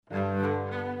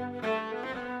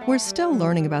We're still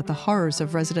learning about the horrors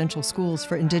of residential schools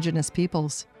for Indigenous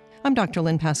peoples. I'm Dr.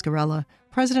 Lynn Pasquarella,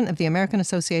 president of the American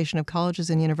Association of Colleges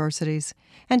and Universities.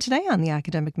 And today on the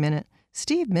Academic Minute,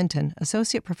 Steve Minton,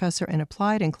 associate professor in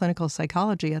applied and clinical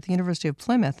psychology at the University of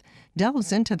Plymouth,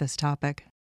 delves into this topic.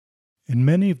 In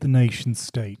many of the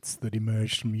nation-states that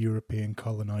emerged from European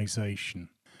colonization,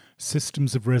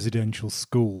 systems of residential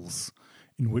schools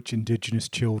in which Indigenous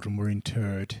children were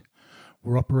interred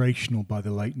were operational by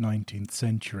the late 19th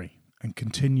century and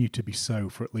continue to be so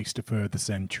for at least a further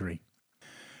century.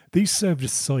 These served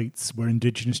as sites where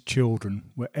Indigenous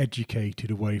children were educated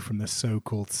away from their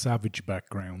so-called savage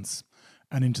backgrounds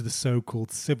and into the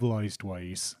so-called civilized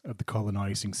ways of the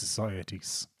colonizing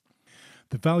societies.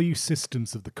 The value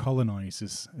systems of the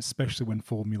colonizers, especially when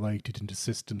formulated into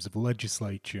systems of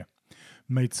legislature,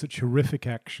 made such horrific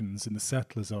actions in the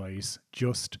settlers' eyes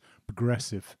just,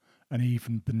 progressive, and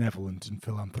even benevolent and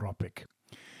philanthropic.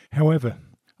 However,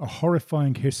 a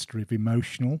horrifying history of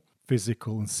emotional,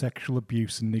 physical, and sexual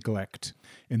abuse and neglect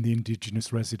in the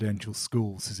Indigenous residential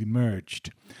schools has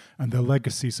emerged, and their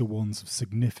legacies are ones of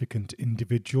significant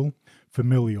individual,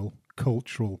 familial,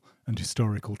 cultural, and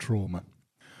historical trauma.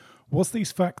 Whilst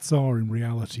these facts are in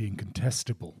reality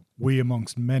incontestable, we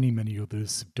amongst many, many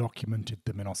others have documented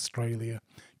them in Australia,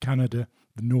 Canada,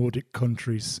 the Nordic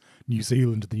countries, New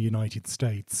Zealand and the United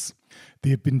States. They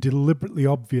have been deliberately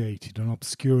obviated and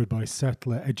obscured by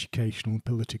settler educational and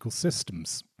political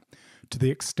systems, to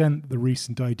the extent that the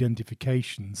recent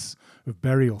identifications of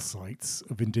burial sites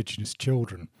of Indigenous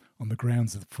children on the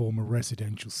grounds of the former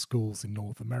residential schools in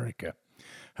North America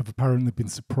have apparently been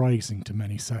surprising to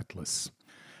many settlers.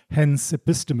 Hence,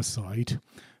 epistemicide,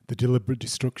 the deliberate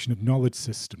destruction of knowledge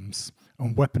systems,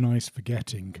 and weaponized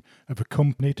forgetting have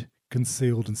accompanied,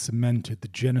 concealed and cemented the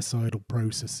genocidal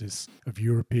processes of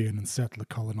European and settler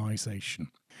colonization.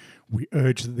 We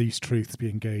urge that these truths be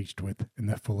engaged with in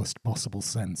their fullest possible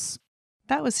sense.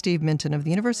 That was Steve Minton of the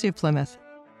University of Plymouth.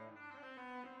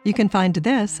 You can find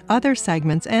this, other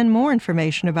segments, and more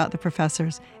information about the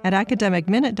professors at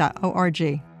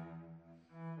academicminute.org.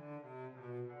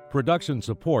 Production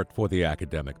support for the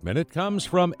Academic Minute comes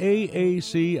from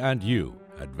AAC&U,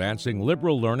 advancing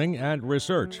liberal learning and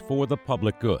research for the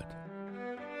public good.